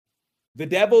The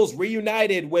Devils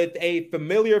reunited with a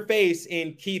familiar face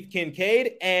in Keith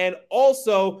Kinkaid, and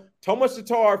also Tomas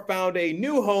Tatar found a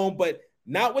new home, but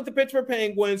not with the Pittsburgh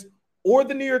Penguins or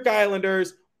the New York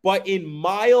Islanders, but in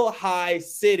Mile High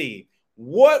City.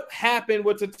 What happened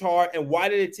with Tatar, and why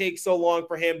did it take so long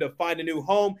for him to find a new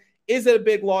home? Is it a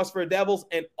big loss for the Devils?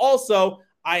 And also,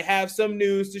 I have some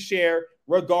news to share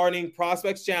regarding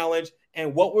Prospects Challenge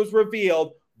and what was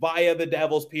revealed via the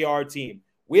Devils PR team.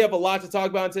 We have a lot to talk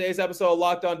about in today's episode of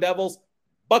Locked On Devils.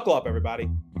 Buckle up, everybody.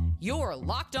 You're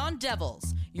Locked On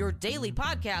Devils, your daily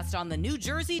podcast on the New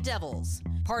Jersey Devils.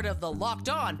 Part of the Locked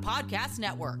On Podcast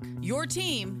Network, your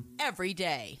team every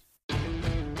day.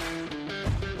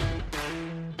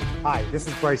 Hi, this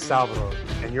is Bryce Salvador,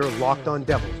 and you're Locked On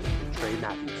Devils with Trey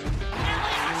Matthews. Scores!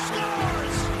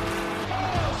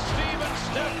 Oh, Steven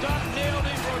stepped up, nailed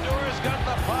it. Brodor's got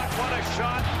the puck. What a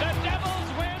shot. The Devils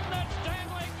win the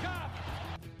Stanley Cup.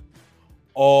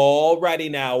 Alrighty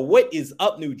now, what is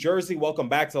up, New Jersey? Welcome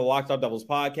back to the Locked On Devils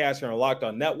podcast here on Locked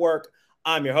On Network.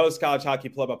 I'm your host, college hockey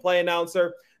play-by-play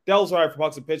announcer, Devils writer for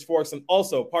Pucks and Pitchforks, and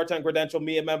also part-time credential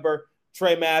media member,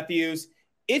 Trey Matthews.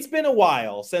 It's been a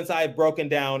while since I've broken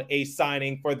down a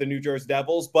signing for the New Jersey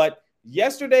Devils, but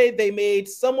yesterday they made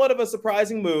somewhat of a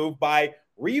surprising move by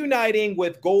reuniting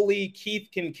with goalie Keith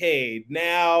Kinkaid.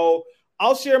 Now,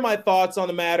 I'll share my thoughts on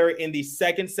the matter in the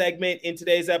second segment in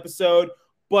today's episode,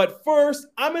 but first,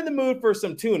 I'm in the mood for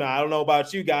some tuna. I don't know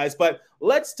about you guys, but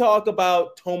let's talk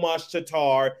about Tomas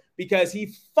Tatar because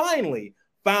he finally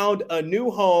found a new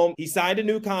home. He signed a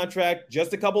new contract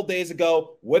just a couple days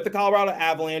ago with the Colorado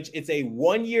Avalanche. It's a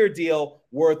one-year deal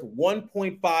worth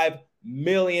 $1.5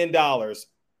 million.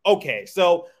 Okay,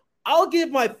 so I'll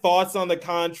give my thoughts on the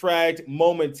contract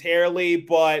momentarily,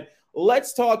 but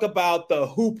let's talk about the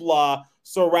hoopla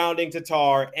surrounding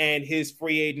Tatar and his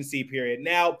free agency period.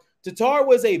 Now, Tatar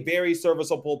was a very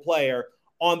serviceable player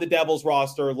on the Devils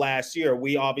roster last year.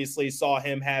 We obviously saw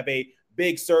him have a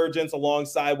big surgeons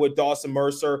alongside with Dawson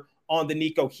Mercer on the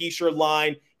Nico Hischier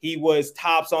line. He was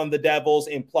tops on the Devils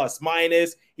in plus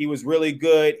minus. He was really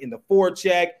good in the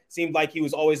forecheck. Seemed like he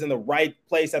was always in the right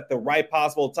place at the right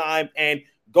possible time. And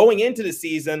going into the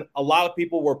season, a lot of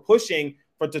people were pushing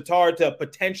for Tatar to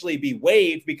potentially be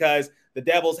waived because the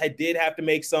Devils did have to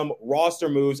make some roster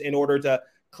moves in order to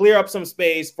clear up some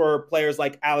space for players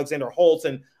like Alexander Holtz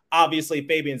and obviously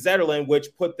Fabian Zetterlund,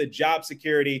 which put the job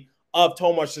security of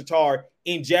Tomas Tatar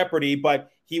in jeopardy,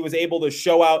 but he was able to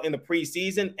show out in the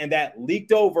preseason, and that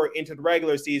leaked over into the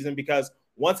regular season because,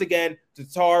 once again,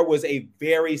 Tatar was a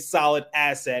very solid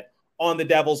asset on the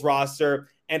Devils roster.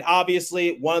 And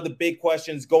obviously, one of the big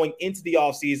questions going into the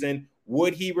offseason,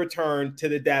 would he return to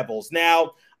the Devils?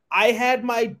 Now, I had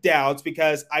my doubts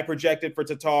because I projected for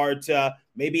Tatar to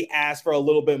maybe ask for a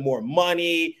little bit more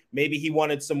money. Maybe he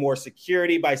wanted some more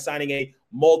security by signing a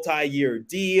multi-year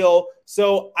deal.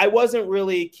 So I wasn't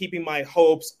really keeping my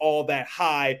hopes all that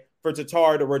high for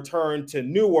Tatar to return to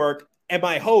Newark. And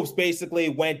my hopes basically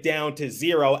went down to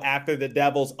zero after the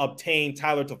Devils obtained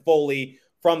Tyler Toffoli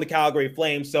from the Calgary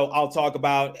Flames. So I'll talk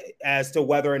about as to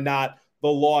whether or not the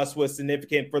loss was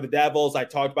significant for the Devils. I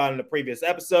talked about it in the previous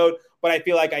episode, but I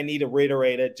feel like I need to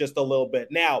reiterate it just a little bit.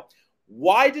 Now,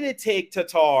 why did it take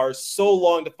Tatar so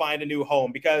long to find a new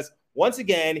home? Because once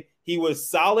again, he was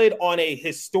solid on a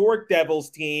historic Devils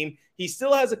team. He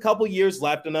still has a couple years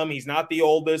left in him. He's not the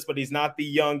oldest, but he's not the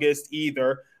youngest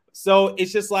either. So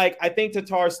it's just like, I think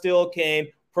Tatar still can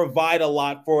provide a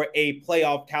lot for a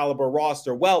playoff caliber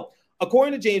roster. Well,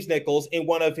 according to James Nichols, in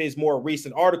one of his more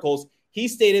recent articles, he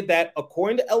stated that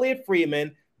according to Elliot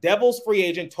Friedman, Devils free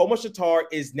agent Tomas Tatar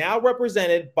is now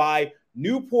represented by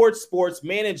Newport Sports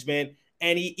Management,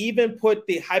 and he even put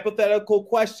the hypothetical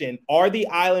question, are the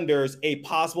Islanders a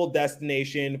possible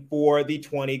destination for the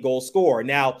 20-goal scorer?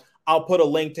 Now, I'll put a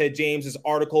link to James's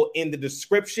article in the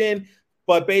description,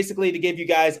 but basically to give you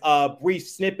guys a brief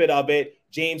snippet of it,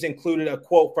 James included a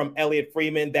quote from Elliot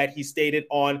Friedman that he stated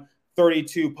on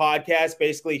 32 Podcast.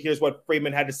 Basically, here's what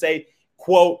Friedman had to say,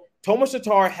 quote, Tomas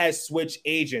Tatar has switched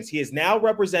agents. He is now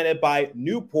represented by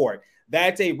Newport.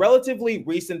 That's a relatively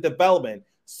recent development.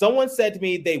 Someone said to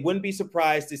me they wouldn't be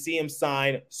surprised to see him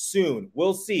sign soon.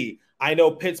 We'll see. I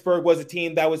know Pittsburgh was a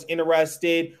team that was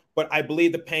interested, but I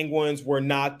believe the Penguins were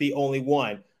not the only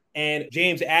one. And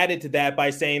James added to that by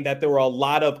saying that there were a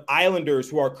lot of Islanders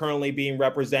who are currently being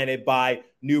represented by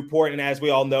Newport. And as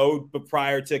we all know, but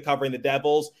prior to covering the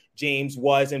Devils, James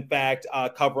was, in fact,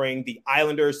 covering the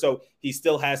Islanders. So he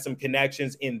still has some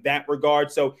connections in that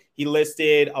regard. So he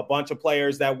listed a bunch of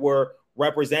players that were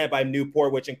represented by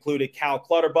Newport, which included Cal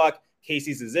Clutterbuck,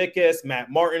 Casey Zizekas, Matt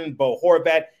Martin, Bo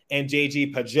Horvat, and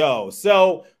JG Pajot.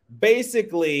 So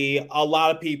basically a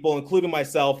lot of people, including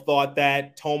myself, thought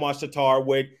that Tomas Tatar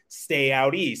would stay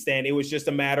out east. And it was just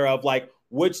a matter of like,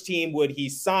 which team would he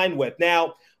sign with?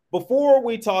 Now, before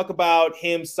we talk about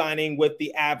him signing with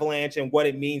the Avalanche and what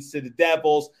it means to the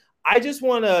Devils, I just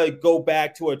want to go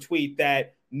back to a tweet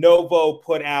that Novo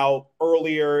put out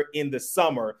earlier in the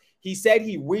summer. He said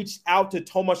he reached out to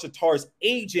Tomas Tatar's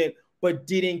agent, but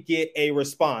didn't get a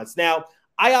response. Now,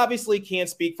 I obviously can't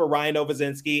speak for Ryan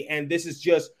Novozinsky, and this is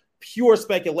just pure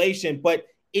speculation, but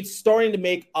it's starting to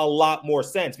make a lot more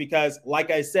sense because,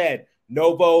 like I said,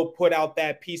 Novo put out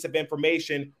that piece of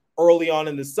information early on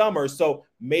in the summer. So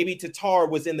maybe Tatar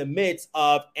was in the midst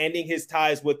of ending his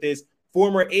ties with his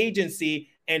former agency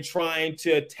and trying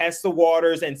to test the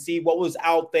waters and see what was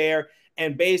out there.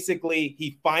 And basically,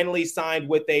 he finally signed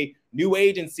with a new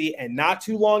agency. And not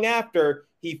too long after,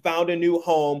 he found a new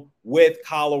home with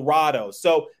Colorado.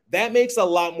 So that makes a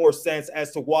lot more sense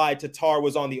as to why Tatar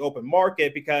was on the open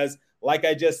market because, like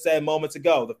I just said moments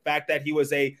ago, the fact that he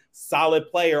was a solid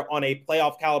player on a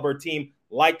playoff caliber team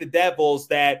like the Devils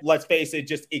that, let's face it,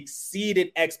 just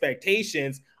exceeded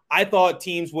expectations, I thought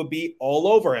teams would be all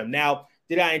over him. Now,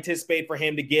 did I anticipate for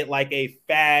him to get like a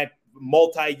fat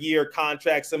multi-year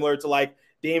contract similar to like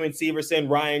Damon Severson,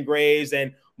 Ryan Graves,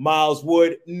 and Miles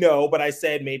Wood? No, but I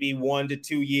said maybe 1 to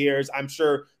 2 years. I'm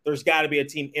sure there's got to be a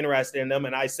team interested in them.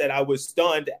 And I said I was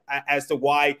stunned as to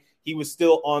why he was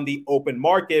still on the open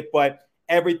market. But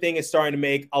everything is starting to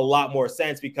make a lot more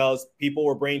sense because people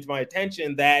were bringing to my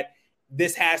attention that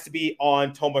this has to be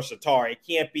on Tomas Tatar. It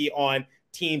can't be on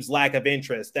teams' lack of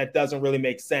interest. That doesn't really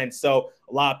make sense. So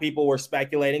a lot of people were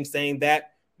speculating, saying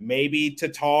that maybe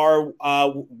Tatar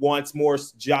wants more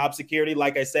job security.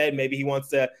 Like I said, maybe he wants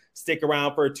to stick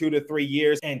around for 2 to 3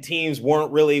 years, and teams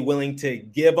weren't really willing to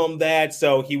give him that.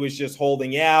 So he was just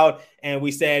holding out. And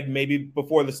we said maybe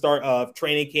before the start of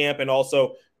training camp and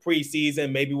also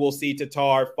preseason, maybe we'll see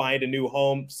Tatar find a new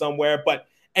home somewhere. But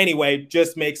anyway,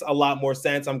 just makes a lot more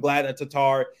sense. I'm glad that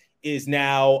Tatar is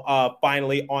now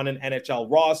finally on an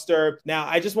NHL roster. Now,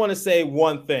 I just want to say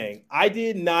one thing. I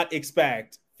did not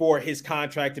expect for his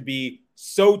contract to be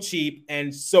so cheap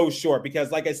and so short because,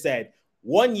 like I said,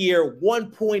 1 year,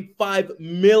 $1.5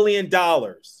 million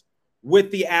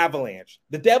with the Avalanche.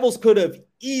 The Devils could have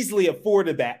easily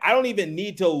afforded that. I don't even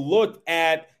need to look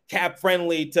at Cap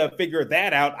Friendly to figure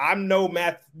that out. I'm no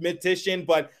mathematician,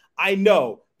 but I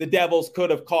know the Devils could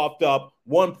have coughed up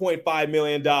 $1.5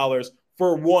 million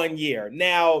for 1 year.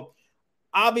 Now,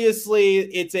 obviously,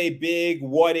 it's a big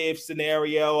what-if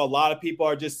scenario. A lot of people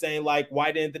are just saying, like,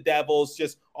 why didn't the Devils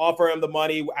just offer him the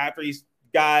money after he's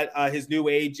got his new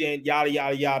agent, yada,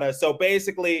 yada, yada. So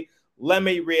basically, let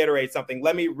me reiterate something.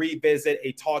 Let me revisit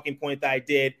a talking point that I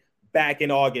did back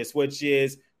in August, which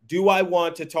is, do I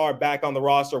want Tatar back on the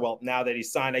roster? Well, now that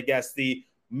he's signed, I guess the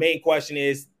main question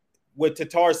is, with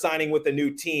Tatar signing with a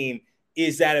new team,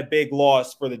 is that a big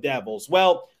loss for the Devils?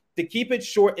 Well, to keep it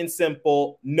short and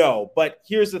simple, no. But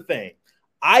here's the thing.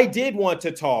 I did want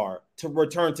Tatar to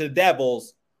return to the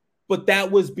Devils, but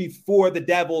that was before the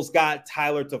Devils got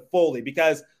Tyler Toffoli.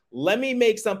 Because let me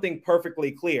make something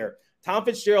perfectly clear. Tom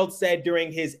Fitzgerald said during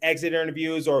his exit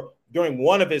interviews or during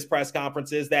one of his press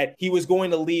conferences that he was going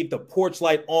to leave the porch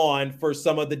light on for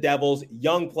some of the Devils'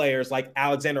 young players like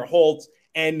Alexander Holtz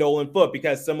and Nolan Foote,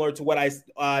 because similar to what I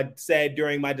said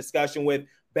during my discussion with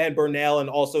Ben Burnell and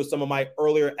also some of my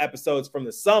earlier episodes from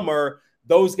the summer,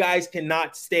 those guys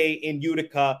cannot stay in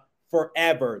Utica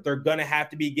forever. They're going to have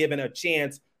to be given a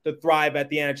chance to thrive at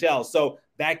the NHL. So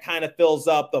that kind of fills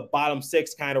up the bottom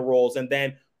six kind of roles. And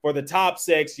then for the top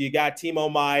six, you got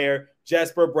Timo Meier,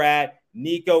 Jesper Bratt,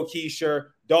 Nico Keisher,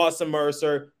 Dawson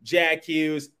Mercer, Jack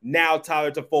Hughes, now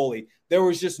Tyler Toffoli. There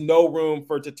was just no room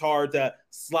for Tatar to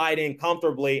slide in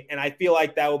comfortably, and I feel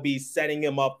like that would be setting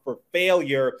him up for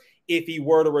failure if he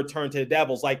were to return to the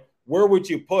Devils. Like, where would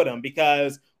you put him?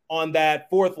 Because on that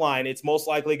fourth line, it's most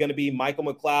likely going to be Michael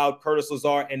McLeod, Curtis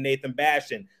Lazar, and Nathan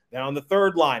Bastian. Then on the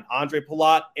third line, Andre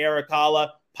Palat, Eric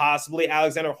Haula, possibly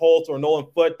Alexander Holtz or Nolan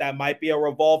Foote. That might be a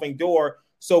revolving door.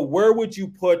 So where would you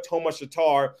put Tomas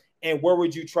Tatar, and where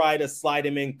would you try to slide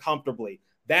him in comfortably?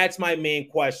 That's my main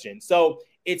question. So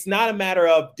it's not a matter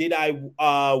of did I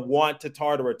want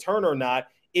Tatar to return or not.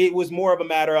 It was more of a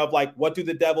matter of, like, what do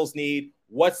the Devils need?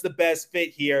 What's the best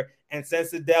fit here? And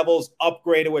since the Devils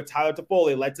upgraded with Tyler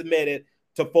Toffoli, let's admit it,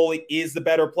 Toffoli is the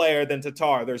better player than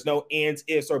Tatar. There's no ands,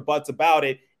 ifs, or buts about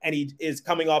it. And he is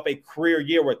coming off a career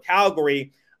year with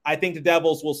Calgary. I think the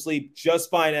Devils will sleep just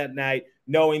fine at night,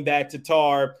 knowing that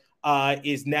Tatar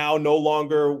is now no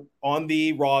longer on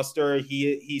the roster.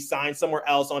 He signed somewhere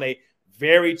else on a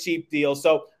very cheap deal.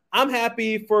 So I'm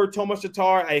happy for Tomas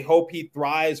Tatar. I hope he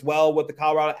thrives well with the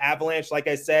Colorado Avalanche. Like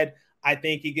I said, I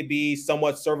think he could be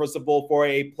somewhat serviceable for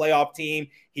a playoff team.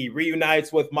 He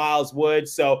reunites with Miles Wood,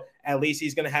 so at least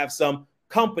he's going to have some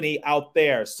company out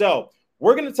there. So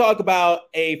we're going to talk about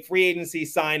a free agency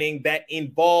signing that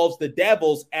involves the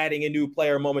Devils adding a new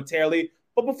player momentarily.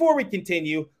 But before we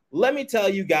continue, let me tell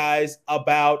you guys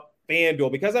about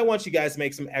FanDuel, because I want you guys to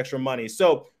make some extra money.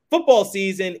 So football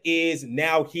season is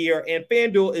now here, and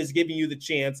FanDuel is giving you the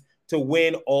chance to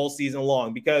win all season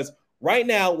long, because right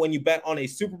now, when you bet on a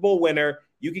Super Bowl winner,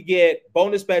 you could get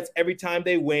bonus bets every time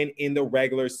they win in the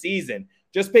regular season.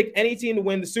 Just pick any team to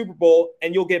win the Super Bowl,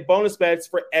 and you'll get bonus bets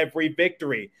for every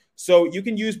victory. So you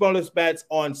can use bonus bets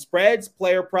on spreads,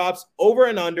 player props, over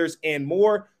and unders, and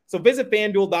more. So visit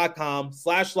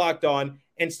FanDuel.com/lockedon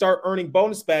and start earning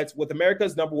bonus bets with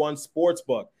America's #1 sports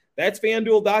book. That's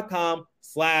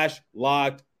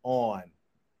FanDuel.com/lockedon.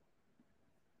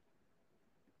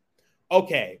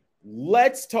 Okay,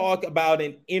 let's talk about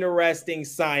an interesting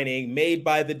signing made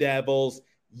by the Devils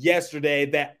yesterday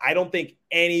that I don't think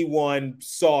anyone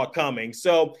saw coming.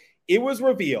 So it was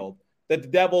revealed that the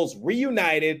Devils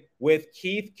reunited with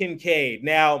Keith Kinkaid.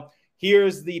 Now,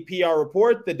 here's the PR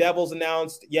report. The Devils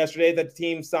announced yesterday that the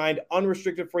team signed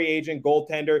unrestricted free agent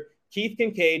goaltender Keith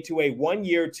Kinkaid to a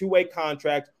 1-year, 2-way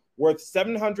contract worth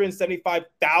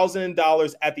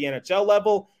 $775,000 at the NHL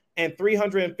level and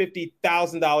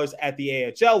 $350,000 at the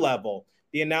AHL level.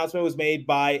 The announcement was made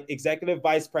by Executive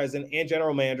Vice President and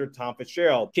General Manager Tom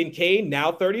Fitzgerald. Kinkaid,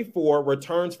 now 34,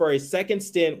 returns for a second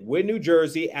stint with New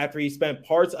Jersey after he spent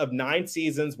parts of 9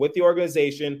 seasons with the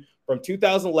organization from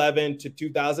 2011 to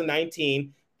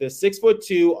 2019. The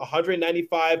 6'2",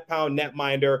 195-pound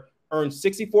netminder earned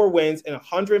 64 wins and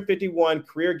 151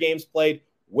 career games played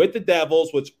with the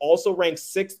Devils, which also ranks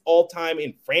 6th all-time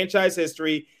in franchise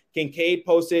history. Kinkaid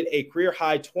posted a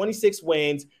career-high 26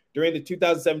 wins during the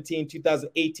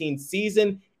 2017-2018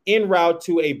 season en route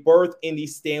to a berth in the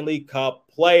Stanley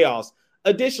Cup playoffs.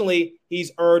 Additionally,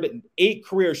 he's earned 8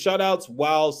 career shutouts,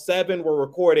 while 7 were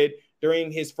recorded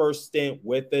during his first stint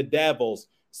with the Devils.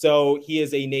 So he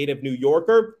is a native New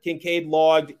Yorker. Kinkaid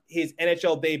logged his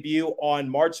NHL debut on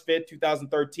March 5th,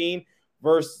 2013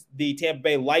 versus the Tampa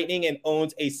Bay Lightning and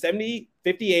owns a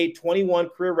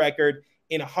 70-58-21 career record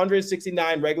in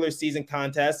 169 regular season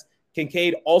contests.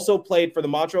 Kinkaid also played for the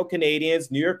Montreal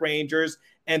Canadiens, New York Rangers,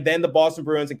 and then the Boston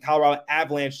Bruins and Colorado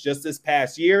Avalanche just this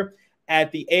past year.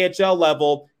 At the AHL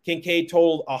level, Kinkaid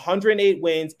totaled 108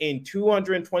 wins in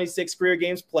 226 career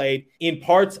games played in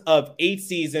parts of 8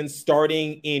 seasons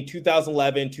starting in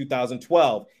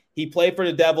 2011-2012. He played for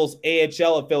the Devils'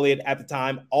 AHL affiliate at the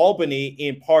time, Albany,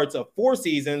 in parts of 4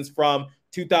 seasons from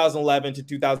 2011 to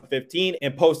 2015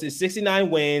 and posted 69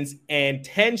 wins and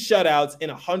 10 shutouts in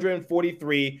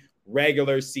 143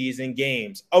 regular season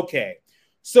games. Okay,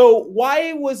 so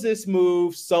why was this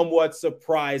move somewhat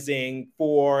surprising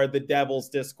for the Devils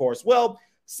discourse? Well,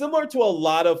 similar to a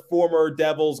lot of former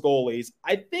Devils goalies,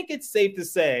 I think it's safe to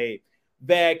say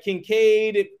that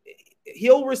Kinkaid,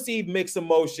 he'll receive mixed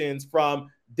emotions from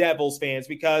Devils fans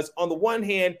because on the one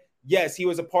hand, yes, he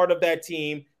was a part of that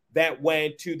team that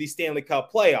went to the Stanley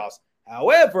Cup playoffs.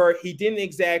 However, he didn't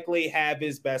exactly have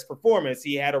his best performance.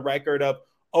 He had a record of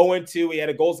 0-2. He had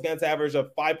a goals against average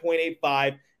of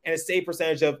 5.85 and a save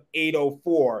percentage of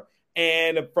 .804.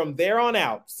 And from there on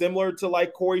out, similar to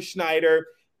like Corey Schneider,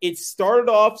 it started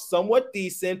off somewhat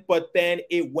decent, but then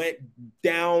it went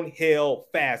downhill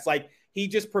fast. Like he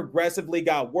just progressively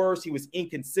got worse. He was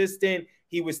inconsistent.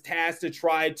 He was tasked to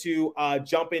try to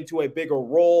jump into a bigger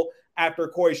role after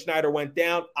Corey Schneider went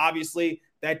down. Obviously,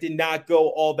 that did not go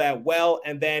all that well.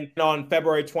 And then on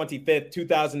February 25th,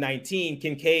 2019,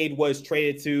 Kinkaid was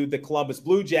traded to the Columbus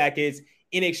Blue Jackets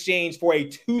in exchange for a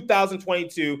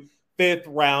 2022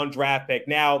 fifth-round draft pick.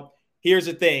 Now, here's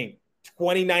the thing.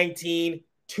 2019,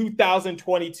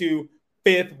 2022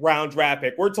 fifth-round draft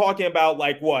pick. We're talking about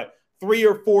like what? 3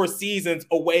 or 4 seasons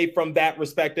away from that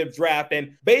respective draft.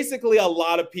 And basically a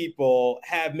lot of people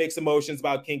have mixed emotions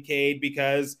about Kinkaid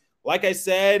because, like I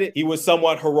said, he was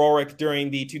somewhat heroic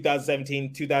during the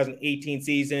 2017-2018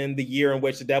 season, the year in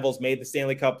which the Devils made the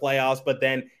Stanley Cup playoffs, but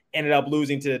then ended up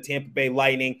losing to the Tampa Bay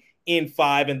Lightning in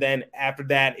 5. And then after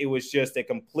that, it was just a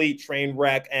complete train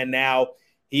wreck. And now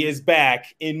he is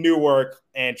back in Newark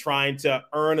and trying to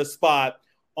earn a spot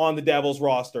on the Devils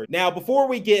roster. Now, before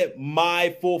we get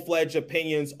my full-fledged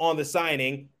opinions on the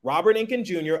signing, Robert Inkin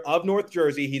Jr. of North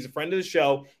Jersey, he's a friend of the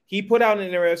show, he put out an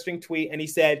interesting tweet and he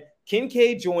said,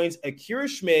 Kinkaid joins Akira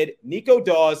Schmid, Nico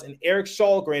Dawes, and Eric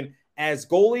Shalgren as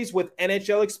goalies with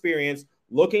NHL experience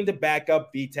looking to back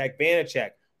up Vitek Vanacek.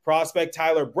 prospect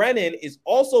Tyler Brennan is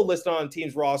also listed on the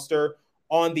team's roster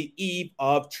on the eve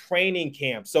of training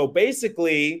camp. So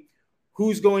basically,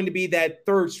 who's going to be that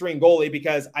third string goalie?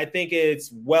 Because I think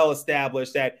it's well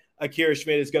established that Akira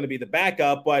Schmid is going to be the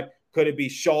backup, but could it be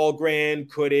Shalgren?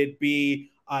 Could it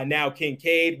be now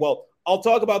Kinkaid? Well, I'll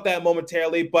talk about that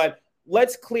momentarily, but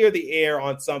let's clear the air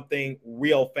on something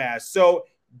real fast. So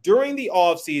during the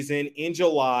offseason in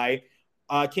July,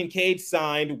 Kinkaid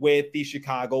signed with the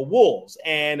Chicago Wolves.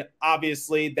 And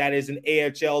obviously that is an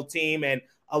AHL team, and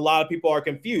a lot of people are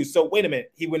confused. So wait a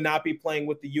minute, he would not be playing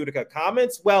with the Utica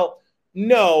Comets? Well,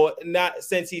 no, not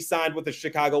since he signed with the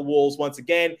Chicago Wolves once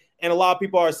again. And a lot of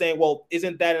people are saying, well,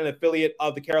 isn't that an affiliate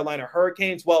of the Carolina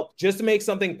Hurricanes? Well, just to make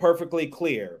something perfectly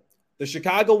clear, the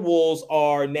Chicago Wolves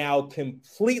are now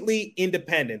completely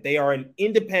independent. They are an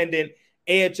independent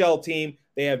AHL team.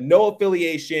 They have no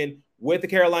affiliation with the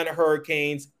Carolina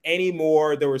Hurricanes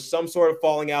anymore. There was some sort of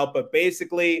falling out, but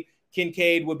basically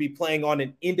Kinkaid would be playing on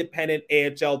an independent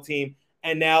AHL team.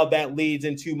 And now that leads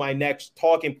into my next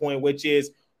talking point, which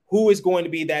is who is going to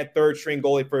be that third string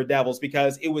goalie for the Devils,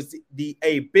 because it was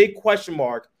a big question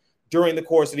mark during the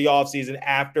course of the offseason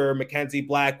after Mackenzie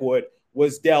Blackwood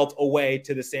was dealt away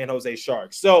to the San Jose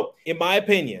Sharks. So in my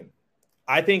opinion,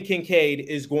 I think Kinkaid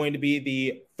is going to be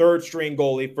the third string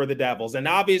goalie for the Devils. And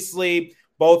obviously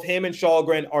both him and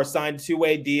Shalgren are signed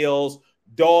two-way deals.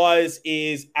 Dawes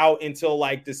is out until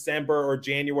like December or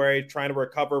January trying to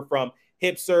recover from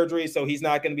hip surgery, so he's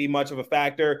not going to be much of a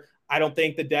factor. I don't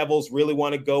think the Devils really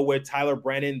want to go with Tyler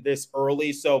Brennan this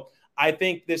early. So I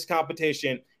think this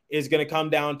competition is going to come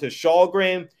down to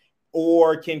Shalgren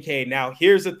or Kinkaid. Now,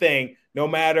 here's the thing. No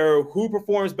matter who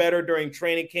performs better during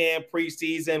training camp,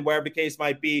 preseason, wherever the case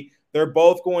might be, they're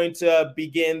both going to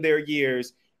begin their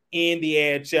years in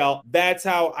the AHL. That's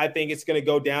how I think it's going to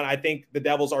go down. I think the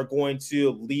Devils are going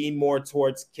to lean more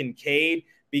towards Kinkaid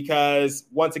because,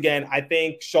 once again, I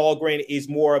think Shalgren is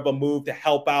more of a move to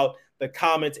help out the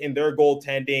Comets in their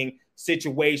goaltending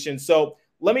situation. So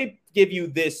let me give you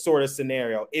this sort of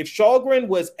scenario. If Shalgren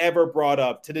was ever brought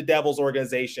up to the Devils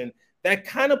organization, that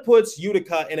kind of puts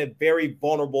Utica in a very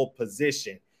vulnerable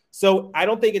position. So I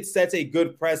don't think it sets a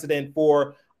good precedent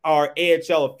for our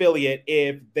AHL affiliate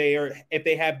if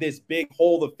they have this big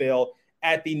hole to fill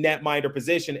at the netminder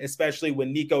position, especially with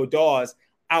Nico Dawes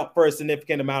out for a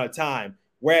significant amount of time.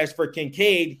 Whereas for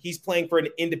Kinkaid, he's playing for an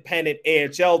independent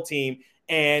AHL team,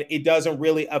 and it doesn't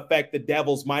really affect the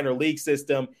Devils minor league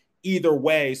system either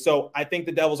way. So I think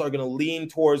the Devils are going to lean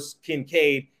towards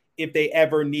Kinkaid if they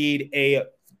ever need a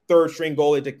third string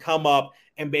goalie to come up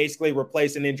and basically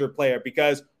replace an injured player.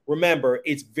 Because remember,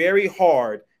 it's very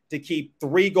hard to keep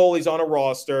three goalies on a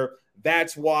roster.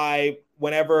 That's why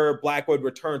whenever Blackwood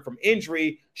returned from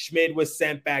injury, Schmid was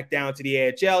sent back down to the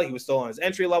AHL. He was still on his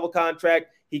entry-level contract.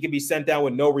 He could be sent down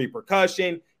with no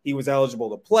repercussion. He was eligible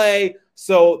to play.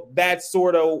 So that's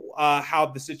sort of how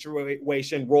the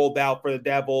situation rolled out for the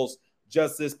Devils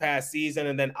just this past season.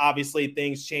 And then obviously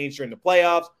things changed during the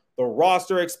playoffs. The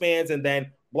roster expands, and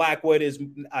then Blackwood is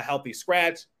a healthy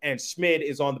scratch, and Schmid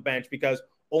is on the bench because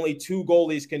only two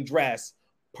goalies can dress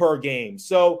per game.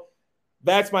 So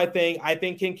that's my thing. I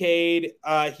think Kinkaid,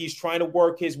 he's trying to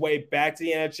work his way back to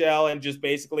the NHL and just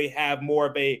basically have more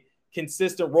of a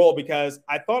consistent role, because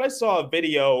I thought I saw a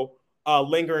video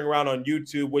lingering around on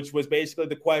YouTube, which was basically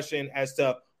the question as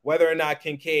to whether or not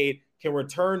Kinkaid can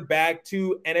return back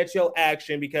to NHL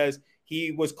action, because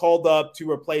he was called up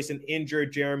to replace an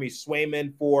injured Jeremy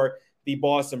Swayman for the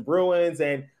Boston Bruins.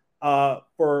 And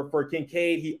for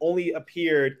Kinkaid, he only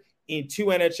appeared in 2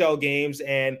 NHL games,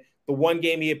 and the one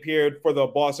game he appeared for the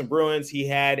Boston Bruins, he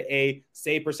had a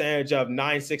save percentage of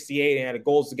 .968 and had a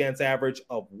goals against average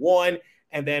of 1.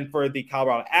 And then for the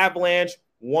Colorado Avalanche,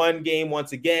 one game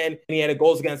once again, and he had a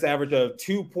goals against average of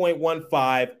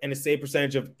 2.15 and a save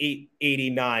percentage of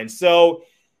 .889. So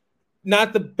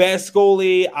not the best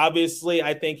goalie. Obviously,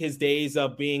 I think his days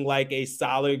of being like a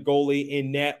solid goalie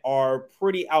in net are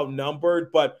pretty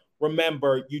outnumbered. But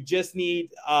remember, you just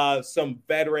need some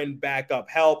veteran backup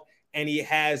help, and he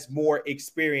has more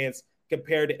experience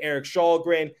compared to Eric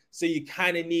Shalgren. So you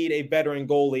kind of need a veteran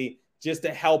goalie just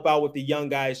to help out with the young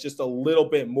guys just a little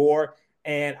bit more.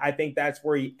 And I think that's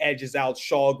where he edges out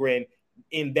Shalgren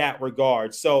in that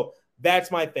regard. So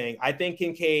that's my thing. I think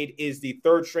Kinkaid is the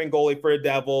third string goalie for the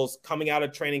Devils coming out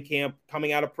of training camp,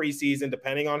 coming out of preseason,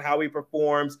 depending on how he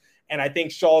performs. And I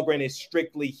think Shalgren is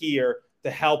strictly here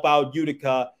to help out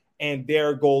Utica and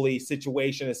their goalie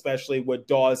situation, especially with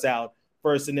Dawes out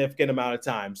for a significant amount of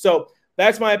time. So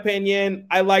that's my opinion.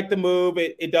 I like the move.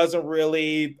 It doesn't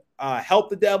really help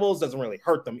the Devils, doesn't really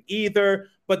hurt them either,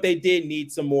 but they did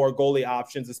need some more goalie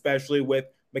options, especially with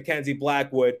Mackenzie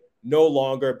Blackwood no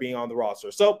longer being on the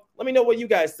roster. So let me know what you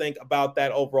guys think about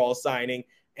that overall signing.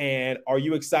 And are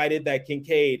you excited that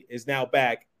Kinkaid is now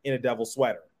back in a Devils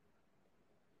sweater?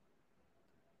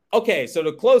 Okay, so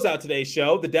to close out today's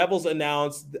show, the Devils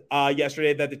announced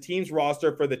yesterday that the team's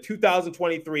roster for the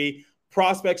 2023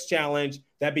 Prospects Challenge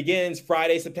that begins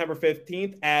Friday, September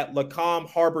 15th at Lacombe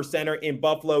Harbor Center in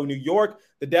Buffalo, New York.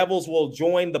 The Devils will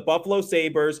join the Buffalo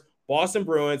Sabres, Boston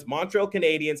Bruins, Montreal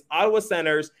Canadiens, Ottawa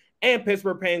Senators, and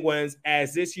Pittsburgh Penguins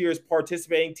as this year's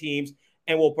participating teams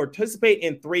and will participate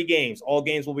in 3 games. All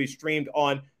games will be streamed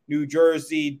on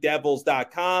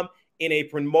NewJerseyDevils.com in a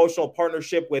promotional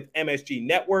partnership with MSG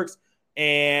Networks.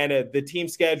 And the team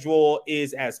schedule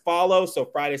is as follows. So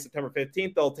Friday, September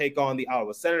 15th, they'll take on the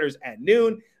Ottawa Senators at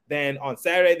noon. Then on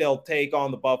Saturday, they'll take on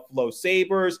the Buffalo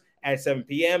Sabres at 7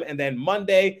 p.m. And then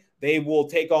Monday, they will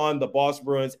take on the Boston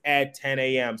Bruins at 10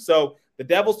 a.m. So the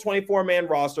Devils' 24-man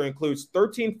roster includes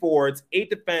 13 forwards,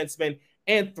 8 defensemen,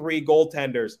 and 3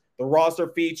 goaltenders. The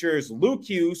roster features Luke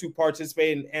Hughes, who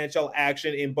participated in NHL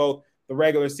action in both the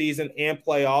regular season and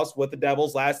playoffs with the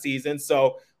Devils last season.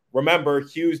 So remember,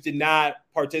 Hughes did not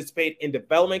participate in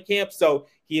development camp, so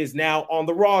he is now on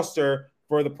the roster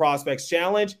for the Prospects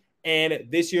Challenge. And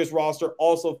this year's roster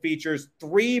also features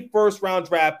 3 first-round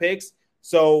draft picks.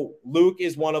 So Luke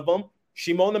is one of them.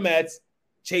 Shimon Nemeth,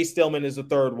 Chase Stillman is the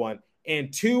third one.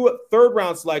 And 2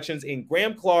 third-round selections in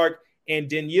Graham Clark and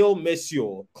Daniil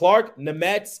Missioul. Clark,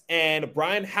 Nemeth, and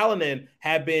Brian Hallinan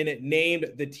have been named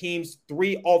the team's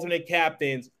 3 alternate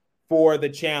captains for the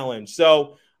challenge.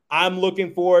 So I'm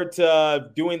looking forward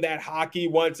to doing that hockey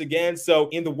once again. So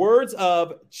in the words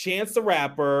of Chance the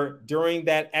Rapper during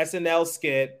that SNL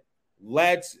skit,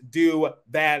 let's do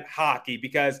that hockey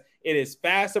because it is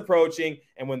fast approaching.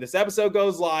 And when this episode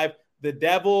goes live, the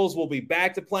Devils will be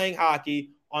back to playing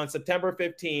hockey on September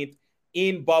 15th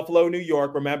in Buffalo, New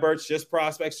York. Remember, it's just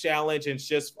Prospects Challenge and it's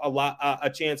just a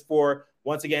chance for,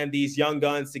 once again, these young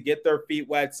guns to get their feet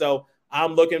wet. So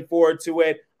I'm looking forward to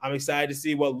it. I'm excited to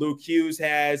see what Luke Hughes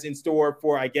has in store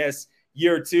for, I guess,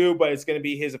 year 2, but it's going to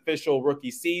be his official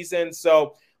rookie season.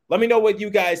 So let me know what you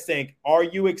guys think. Are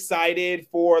you excited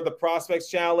for the Prospects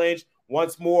Challenge?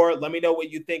 Once more, let me know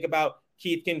what you think about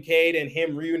Keith Kinkaid and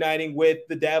him reuniting with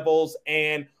the Devils.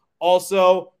 And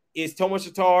also, is Tomas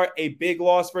Tatar a big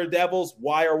loss for the Devils?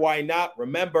 Why or why not?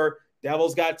 Remember,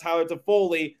 Devils got Tyler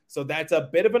Toffoli, so that's a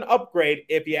bit of an upgrade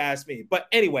if you ask me. But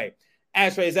anyway,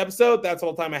 as for today's episode, that's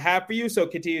all the time I have for you. So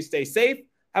continue to stay safe.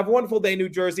 Have a wonderful day, New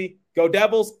Jersey. Go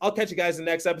Devils. I'll catch you guys in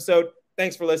the next episode.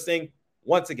 Thanks for listening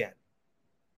once again.